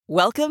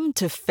Welcome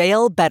to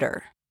Fail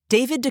Better,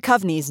 David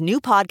Duchovny's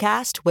new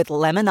podcast with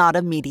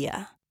Lemonada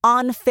Media.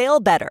 On Fail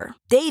Better,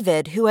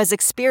 David, who has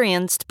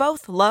experienced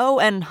both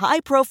low and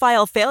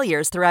high-profile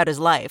failures throughout his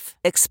life,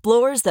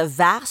 explores the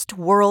vast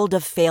world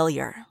of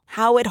failure,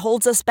 how it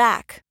holds us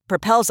back,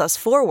 propels us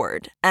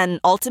forward, and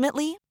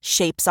ultimately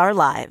shapes our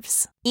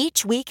lives.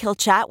 Each week he'll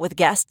chat with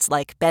guests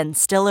like Ben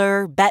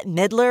Stiller, Bette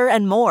Midler,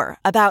 and more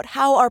about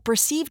how our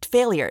perceived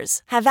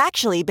failures have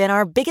actually been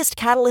our biggest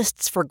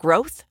catalysts for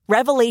growth,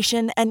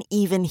 revelation, and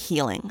even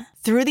healing.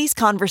 Through these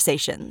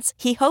conversations,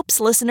 he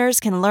hopes listeners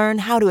can learn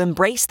how to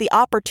embrace the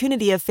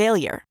opportunity of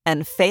failure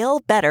and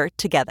fail better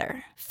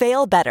together.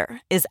 Fail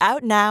Better is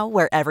out now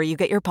wherever you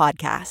get your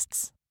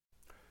podcasts.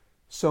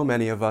 So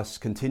many of us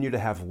continue to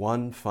have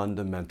one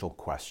fundamental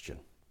question.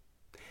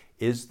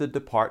 Is the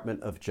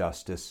Department of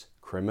Justice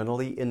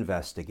criminally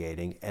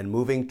investigating and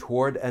moving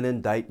toward an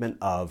indictment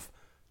of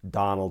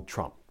Donald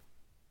Trump?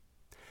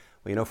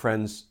 Well, you know,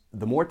 friends,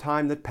 the more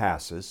time that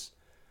passes,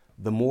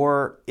 the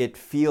more it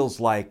feels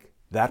like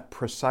that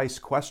precise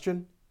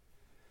question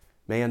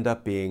may end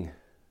up being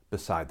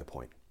beside the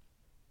point.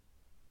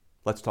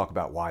 Let's talk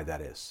about why that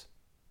is.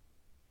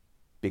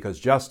 Because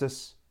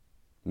justice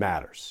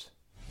matters.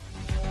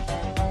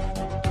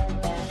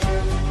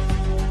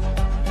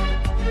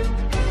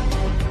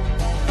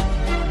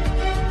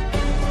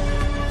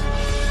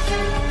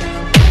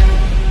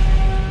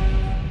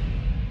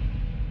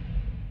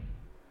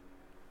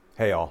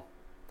 Hey all,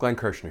 Glenn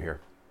Kirshner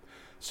here.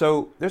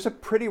 So there's a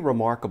pretty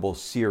remarkable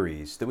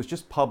series that was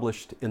just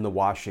published in the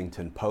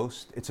Washington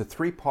Post. It's a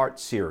 3-part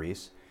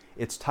series.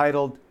 It's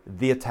titled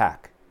The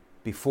Attack: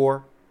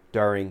 Before,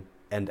 During,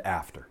 and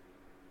After.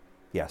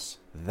 Yes,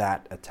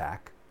 that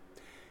attack.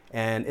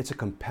 And it's a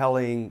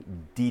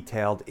compelling,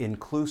 detailed,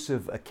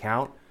 inclusive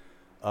account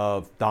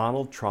of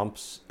Donald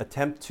Trump's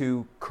attempt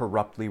to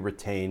corruptly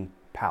retain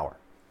power.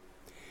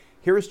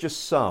 Here is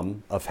just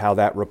some of how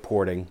that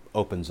reporting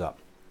opens up.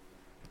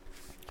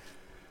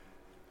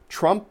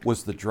 Trump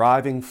was the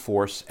driving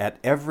force at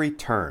every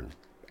turn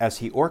as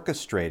he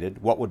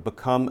orchestrated what would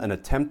become an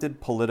attempted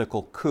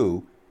political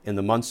coup in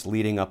the months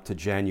leading up to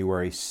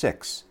January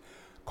 6,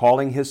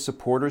 calling his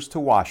supporters to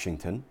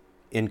Washington,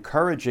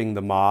 encouraging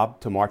the mob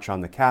to march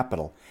on the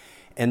Capitol,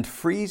 and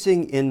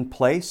freezing in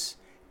place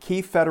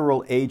key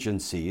federal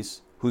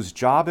agencies whose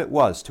job it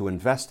was to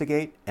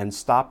investigate and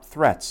stop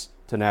threats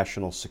to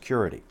national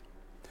security.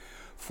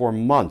 For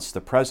months,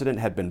 the president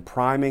had been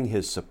priming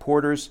his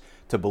supporters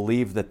to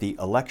believe that the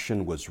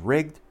election was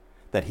rigged,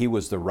 that he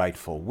was the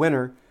rightful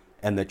winner,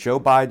 and that Joe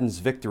Biden's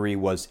victory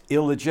was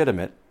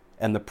illegitimate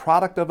and the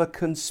product of a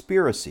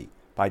conspiracy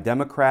by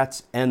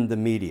Democrats and the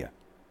media.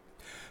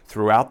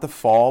 Throughout the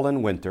fall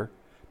and winter,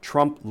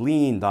 Trump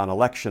leaned on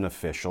election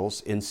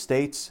officials in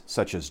states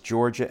such as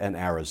Georgia and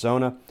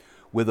Arizona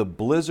with a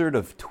blizzard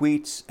of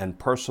tweets and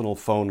personal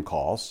phone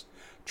calls,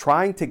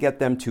 trying to get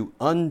them to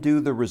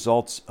undo the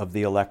results of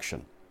the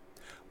election.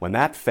 When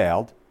that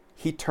failed,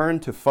 he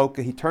turned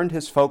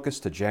his focus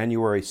to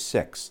January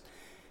 6th,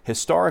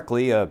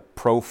 historically a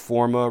pro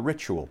forma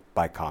ritual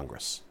by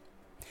Congress.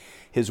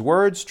 His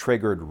words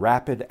triggered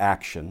rapid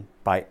action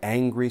by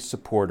angry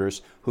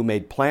supporters who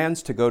made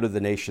plans to go to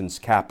the nation's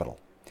capital,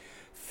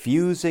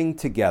 fusing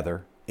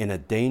together in a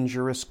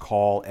dangerous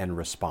call and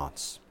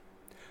response.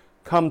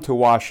 "Come to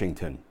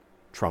Washington,"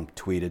 Trump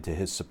tweeted to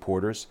his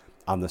supporters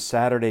on the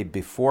Saturday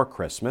before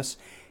Christmas,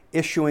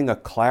 issuing a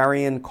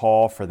clarion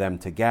call for them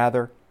to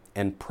gather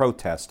and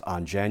protest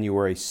on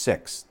January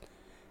 6th.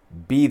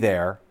 Be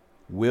there,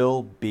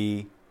 will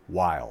be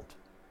wild.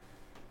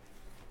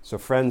 So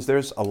friends,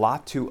 there's a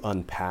lot to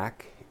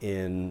unpack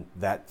in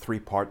that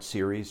 3-part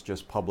series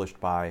just published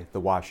by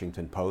the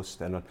Washington Post,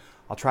 and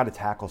I'll try to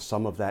tackle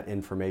some of that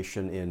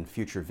information in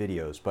future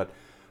videos. But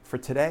for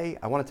today,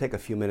 I want to take a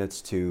few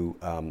minutes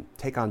to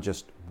take on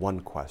just one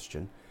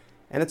question,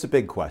 and it's a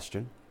big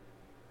question.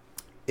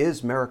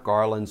 Is Merrick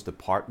Garland's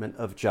Department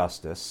of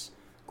Justice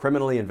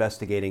criminally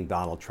investigating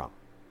Donald Trump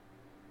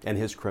and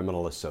his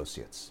criminal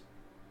associates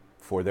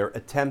for their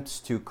attempts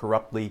to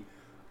corruptly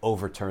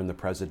overturn the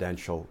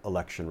presidential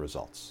election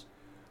results,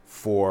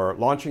 for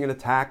launching an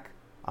attack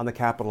on the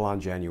Capitol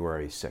on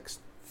January 6th,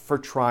 for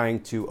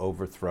trying to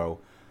overthrow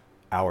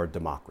our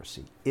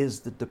democracy? Is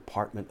the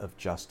Department of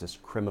Justice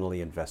criminally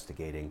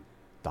investigating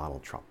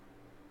Donald Trump?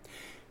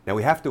 Now,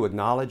 we have to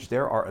acknowledge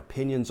there are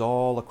opinions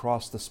all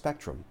across the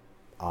spectrum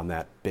on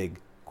that big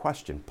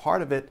question.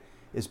 Part of it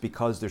is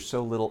because there's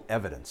so little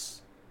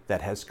evidence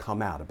that has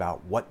come out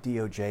about what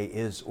DOJ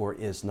is or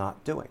is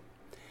not doing.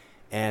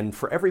 And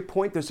for every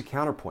point, there's a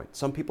counterpoint.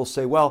 Some people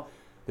say, well,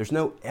 there's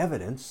no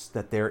evidence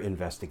that they're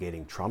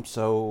investigating Trump,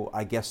 so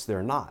I guess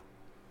they're not.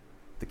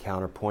 The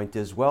counterpoint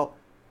is, well,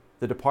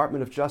 the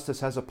Department of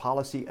Justice has a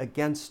policy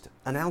against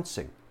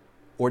announcing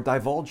or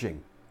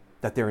divulging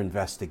that they're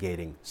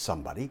investigating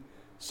somebody,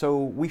 so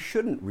we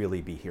shouldn't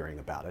really be hearing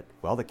about it.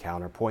 Well, the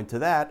counterpoint to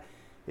that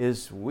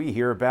is we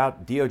hear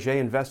about DOJ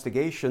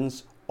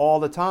investigations all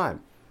the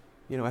time.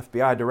 You know,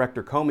 FBI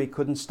Director Comey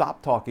couldn't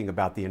stop talking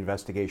about the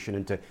investigation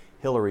into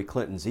Hillary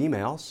Clinton's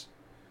emails.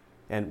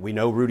 And we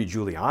know Rudy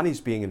Giuliani's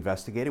being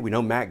investigated. We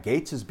know Matt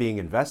Gaetz is being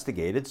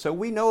investigated. So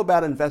we know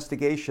about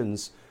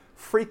investigations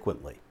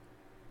frequently.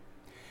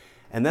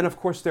 And then, of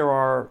course, there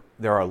are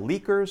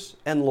leakers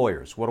and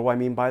lawyers. What do I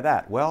mean by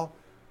that? Well,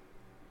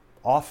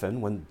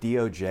 often when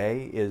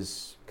DOJ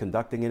is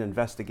conducting an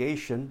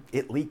investigation,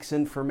 it leaks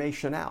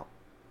information out.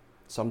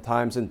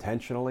 Sometimes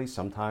intentionally,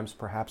 sometimes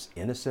perhaps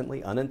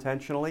innocently,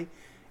 unintentionally.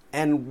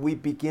 And we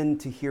begin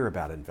to hear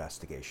about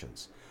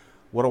investigations.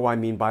 What do I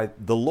mean by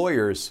the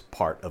lawyers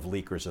part of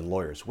leakers and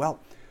lawyers? Well,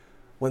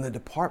 when the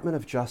Department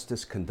of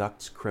Justice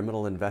conducts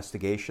criminal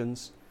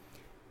investigations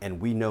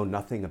and we know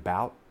nothing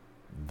about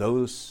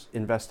those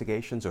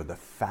investigations or the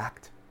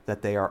fact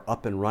that they are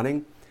up and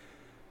running,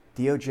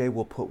 DOJ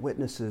will put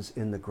witnesses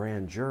in the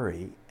grand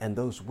jury, and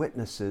those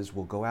witnesses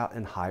will go out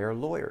and hire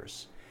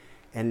lawyers.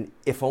 And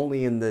if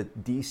only in the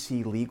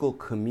DC legal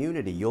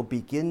community, you'll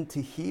begin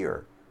to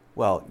hear,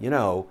 well, you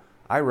know,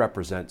 I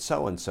represent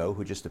so-and-so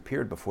who just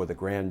appeared before the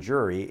grand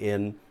jury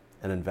in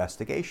an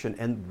investigation,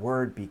 and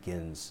word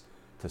begins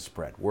to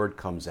spread. Word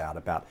comes out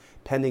about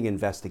pending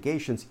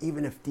investigations,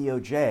 even if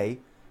DOJ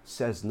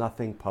says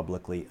nothing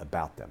publicly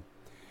about them.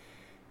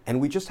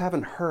 And we just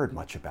haven't heard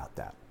much about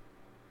that.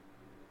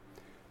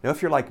 Now,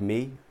 if you're like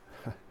me,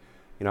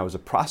 I was a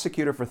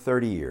prosecutor for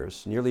 30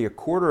 years, nearly a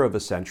quarter of a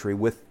century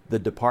with the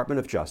Department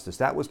of Justice.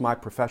 That was my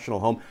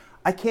professional home.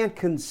 I can't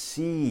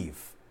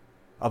conceive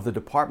of the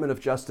Department of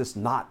Justice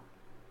not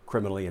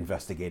criminally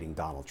investigating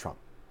Donald Trump,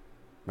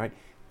 right?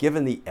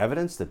 Given the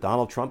evidence that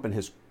Donald Trump and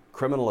his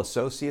criminal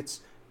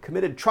associates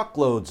committed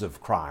truckloads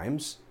of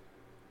crimes,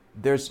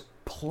 there's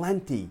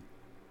plenty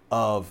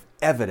of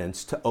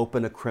evidence to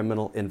open a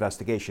criminal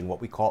investigation,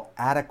 what we call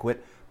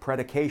adequate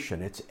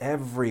predication. It's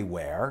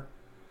everywhere.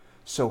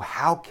 So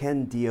how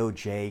can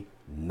DOJ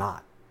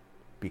not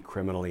be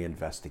criminally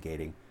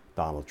investigating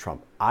Donald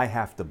Trump? I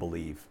have to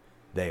believe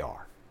they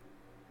are.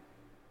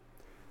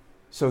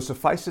 So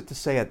suffice it to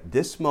say, at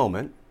this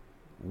moment,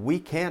 we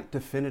can't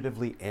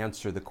definitively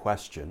answer the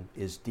question,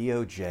 is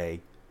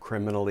DOJ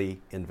criminally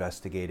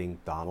investigating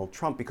Donald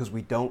Trump? Because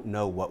we don't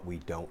know what we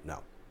don't know.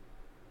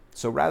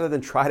 So rather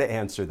than try to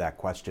answer that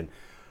question,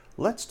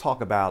 let's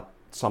talk about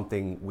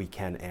something we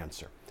can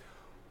answer.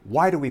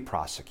 Why do we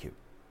prosecute?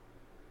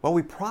 Well,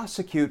 we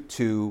prosecute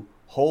to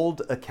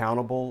hold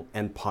accountable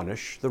and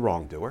punish the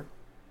wrongdoer.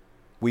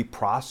 We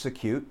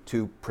prosecute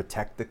to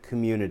protect the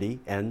community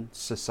and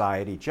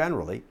society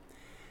generally.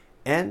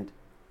 And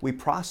we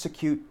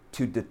prosecute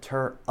to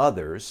deter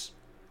others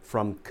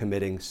from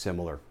committing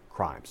similar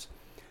crimes.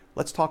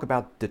 Let's talk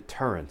about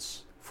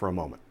deterrence for a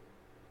moment.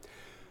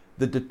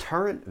 The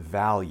deterrent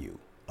value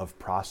of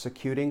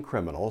prosecuting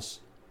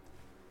criminals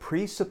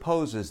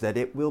presupposes that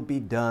it will be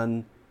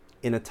done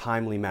in a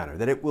timely manner,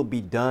 that it will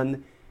be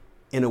done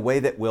in a way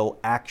that will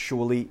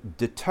actually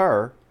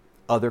deter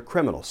other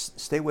criminals.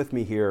 Stay with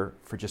me here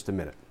for just a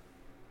minute.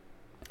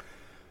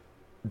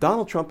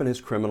 Donald Trump and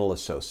his criminal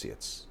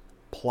associates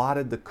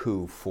plotted the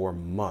coup for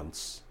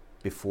months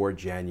before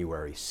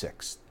January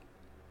 6th.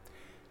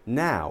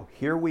 Now,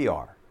 here we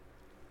are,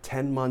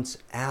 10 months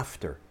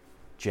after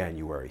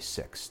January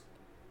 6th.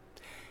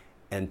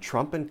 And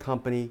Trump and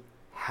company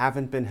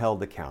haven't been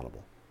held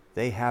accountable.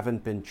 They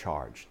haven't been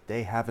charged.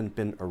 They haven't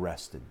been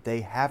arrested.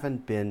 They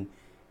haven't been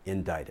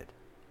indicted.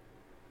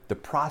 The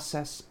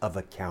process of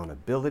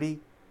accountability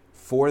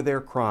for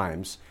their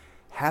crimes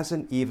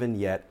hasn't even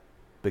yet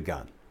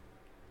begun.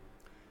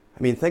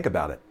 I mean, think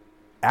about it.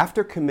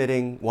 After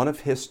committing one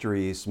of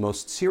history's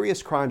most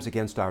serious crimes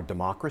against our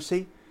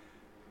democracy,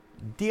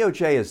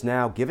 DOJ is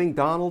now giving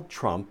Donald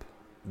Trump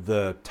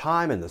the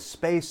time and the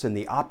space and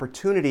the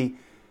opportunity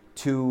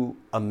to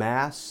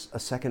amass a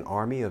second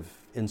army of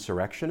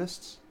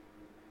insurrectionists.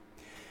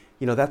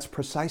 You know, that's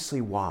precisely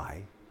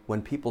why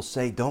when people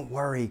say, don't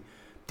worry,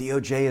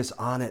 DOJ is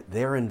on it,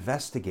 they're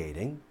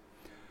investigating,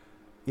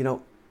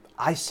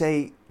 I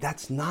say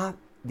that's not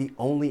the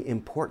only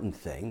important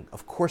thing.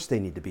 Of course they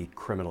need to be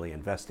criminally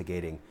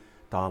investigating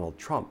Donald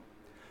Trump.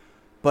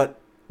 But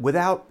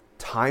without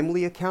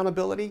timely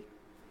accountability,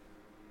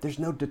 there's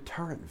no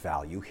deterrent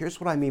value. Here's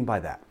what I mean by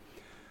that.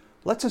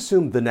 Let's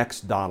assume the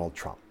next Donald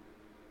Trump,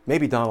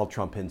 maybe Donald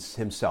Trump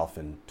himself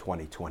in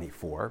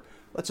 2024.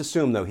 Let's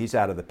assume, though, he's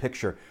out of the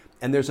picture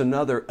and there's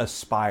another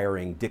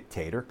aspiring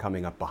dictator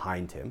coming up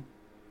behind him.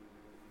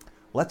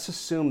 Let's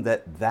assume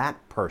that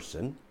that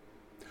person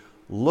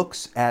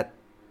looks at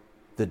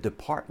the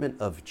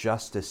Department of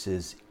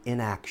Justice's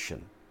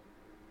inaction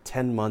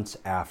 10 months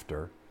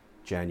after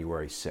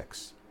January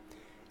 6th.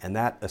 And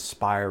that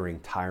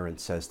aspiring tyrant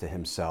says to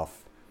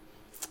himself,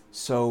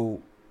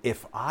 so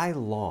if I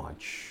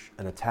launch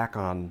an attack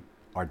on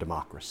our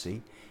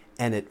democracy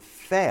and it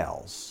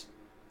fails,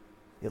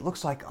 it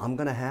looks like I'm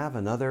going to have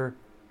another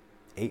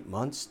 8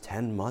 months,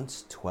 10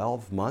 months,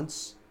 12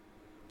 months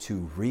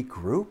to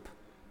regroup,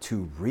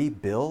 to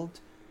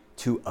rebuild,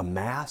 to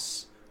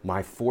amass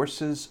my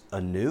forces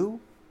anew.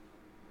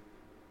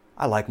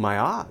 I like my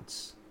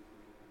odds.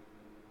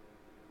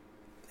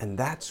 And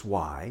that's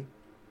why,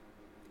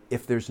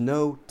 if there's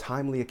no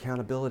timely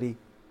accountability,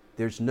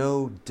 there's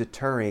no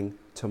deterring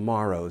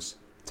tomorrow's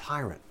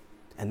tyrant.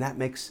 And that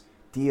makes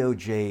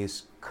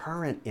DOJ's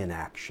current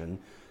inaction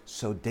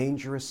so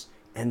dangerous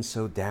and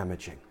so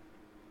damaging,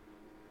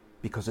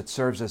 because it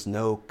serves as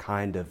no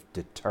kind of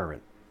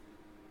deterrent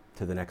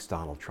to the next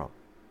Donald Trump.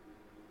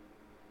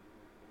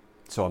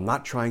 So I'm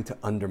not trying to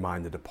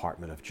undermine the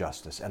Department of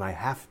Justice, and I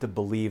have to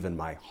believe in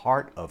my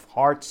heart of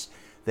hearts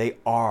they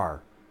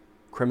are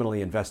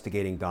criminally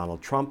investigating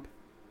Donald Trump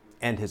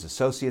and his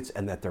associates,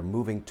 and that they're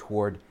moving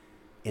toward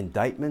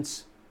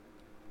indictments,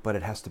 but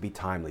it has to be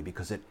timely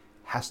because it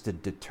has to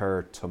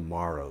deter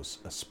tomorrow's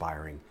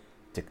aspiring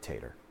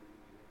dictator.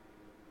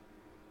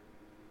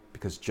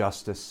 Because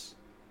justice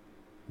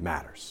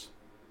matters.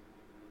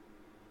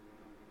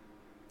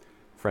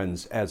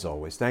 Friends, as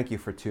always, thank you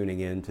for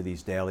tuning in to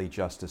these daily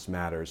Justice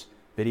Matters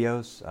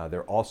videos.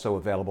 They're also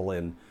available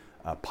in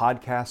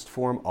podcast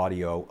form,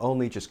 audio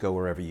only. Just go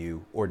wherever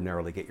you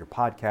ordinarily get your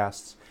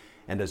podcasts.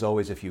 And as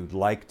always, if you'd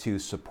like to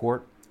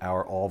support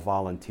our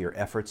all-volunteer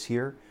efforts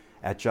here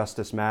at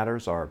Justice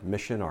Matters, our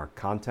mission, our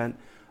content,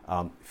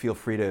 feel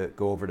free to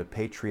go over to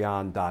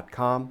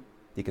patreon.com.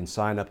 You can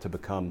sign up to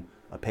become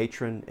a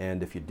patron,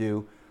 and if you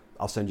do,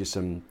 I'll send you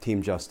some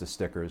Team Justice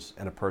stickers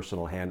and a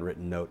personal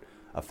handwritten note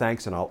of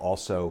thanks, and I'll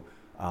also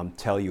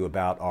tell you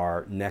about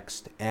our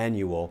next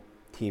annual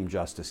Team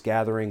Justice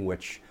gathering,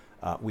 which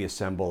we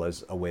assemble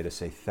as a way to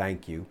say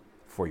thank you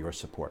for your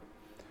support.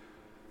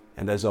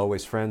 And as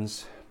always,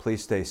 friends,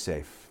 please stay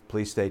safe,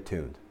 please stay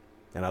tuned,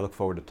 and I look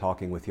forward to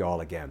talking with you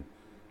all again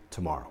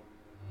tomorrow.